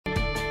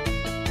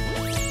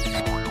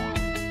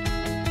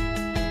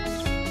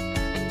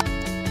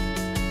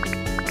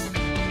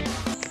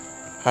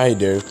Hi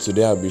there,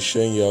 today I'll be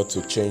showing you how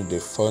to change the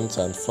font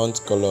and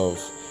font color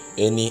of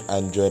any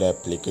Android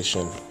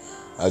application.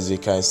 As you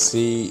can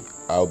see,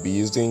 I'll be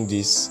using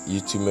this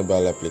YouTube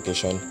mobile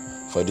application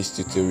for this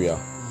tutorial.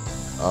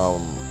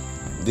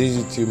 This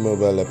YouTube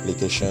mobile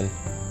application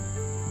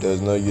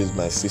does not use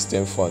my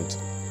system font.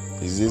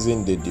 It's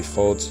using the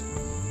default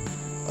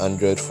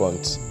Android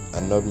font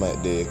and not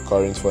the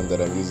current font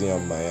that I'm using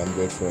on my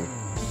Android phone.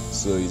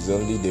 So it's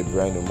only the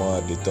brand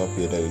at the top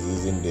here that is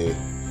using the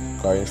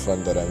current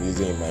font that I'm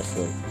using in my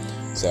phone.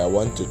 So I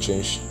want to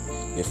change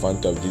the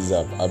font of this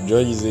app. I'm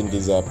just using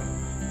this app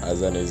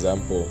as an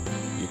example.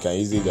 You can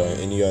use it on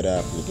any other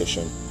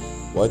application.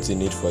 What you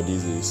need for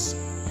this is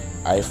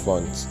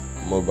iFont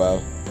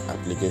mobile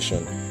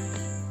application.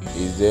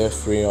 It's there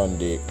free on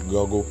the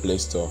Google Play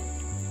Store.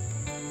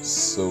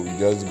 So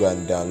just go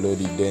and download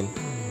it. Then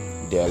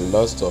there are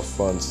lots of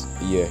fonts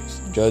here.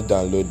 Just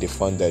download the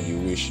font that you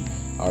wish.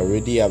 I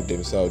already have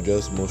them, so I'll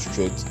just move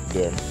straight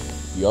there.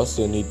 You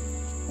also need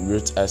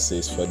root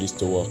access for this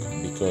to work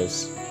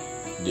because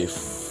the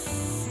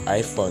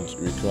iFont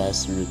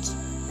requires root.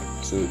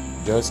 So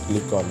just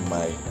click on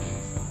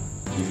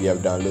if you have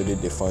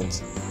downloaded the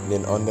font,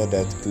 then under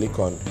that click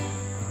on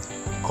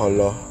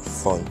color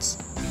font.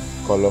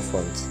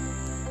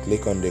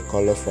 Click on the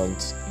color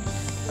font,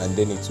 and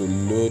then it will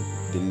load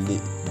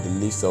the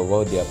list of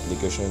all the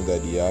applications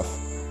that you have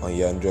on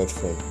your Android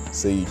phone.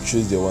 So you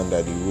choose the one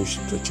that you wish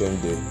to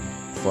change the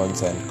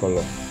font and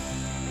color.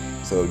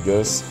 So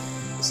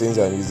since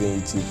I'm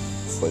using YouTube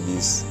for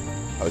this,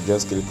 I'll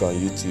just click on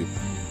YouTube,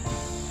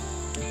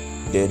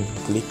 then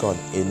click on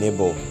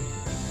enable.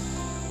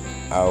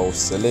 I'll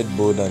select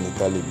bold and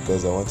italic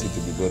because I want it to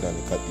be bold and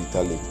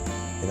italic.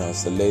 And I'll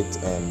select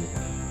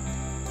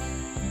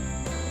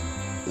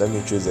let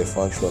me choose a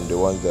font from the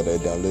ones that I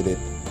downloaded.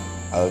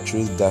 I'll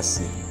choose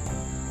Darcy.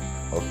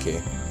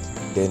 Okay,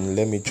 then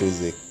let me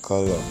choose a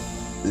color.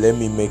 Let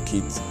me make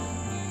it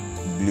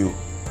blue,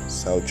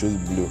 so I'll choose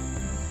blue.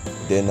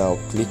 Then I'll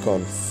click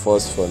on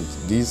force font.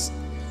 This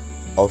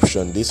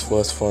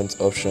force font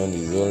option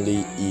is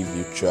only if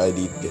you tried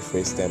it the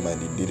first time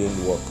and it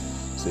didn't work,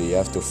 so you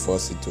have to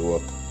force it to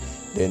work.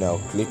 Then I'll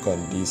click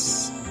on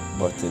this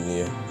button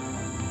here,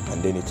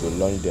 and then it will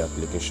launch the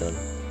application.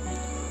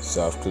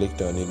 So I've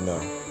clicked on it now,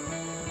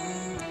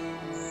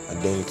 and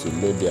then it will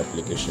load the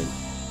application.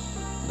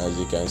 And as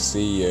you can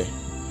see here,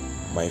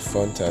 my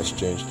font has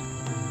changed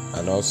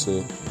and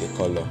also the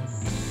color.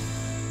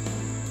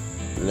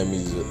 Let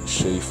me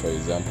show you for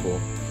example.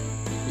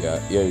 Yeah,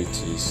 here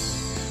it is.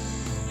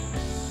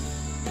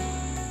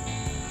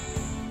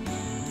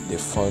 The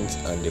font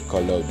and the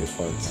color of the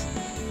font.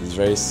 It's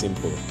very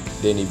simple.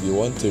 Then if you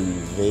want to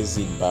reverse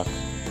it back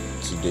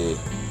to the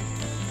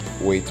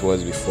way it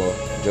was before,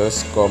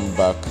 just come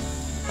back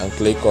and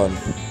click on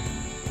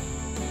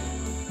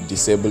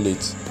disable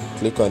it.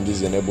 Click on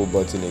this enable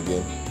button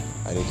again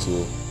and it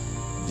will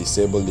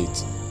disable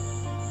it.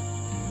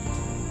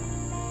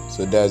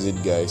 So that's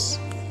it, guys.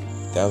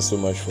 Thanks so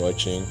much for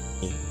watching.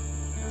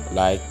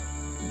 Like,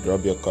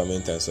 drop your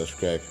comment and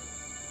subscribe.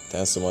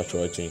 Thanks so much for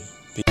watching.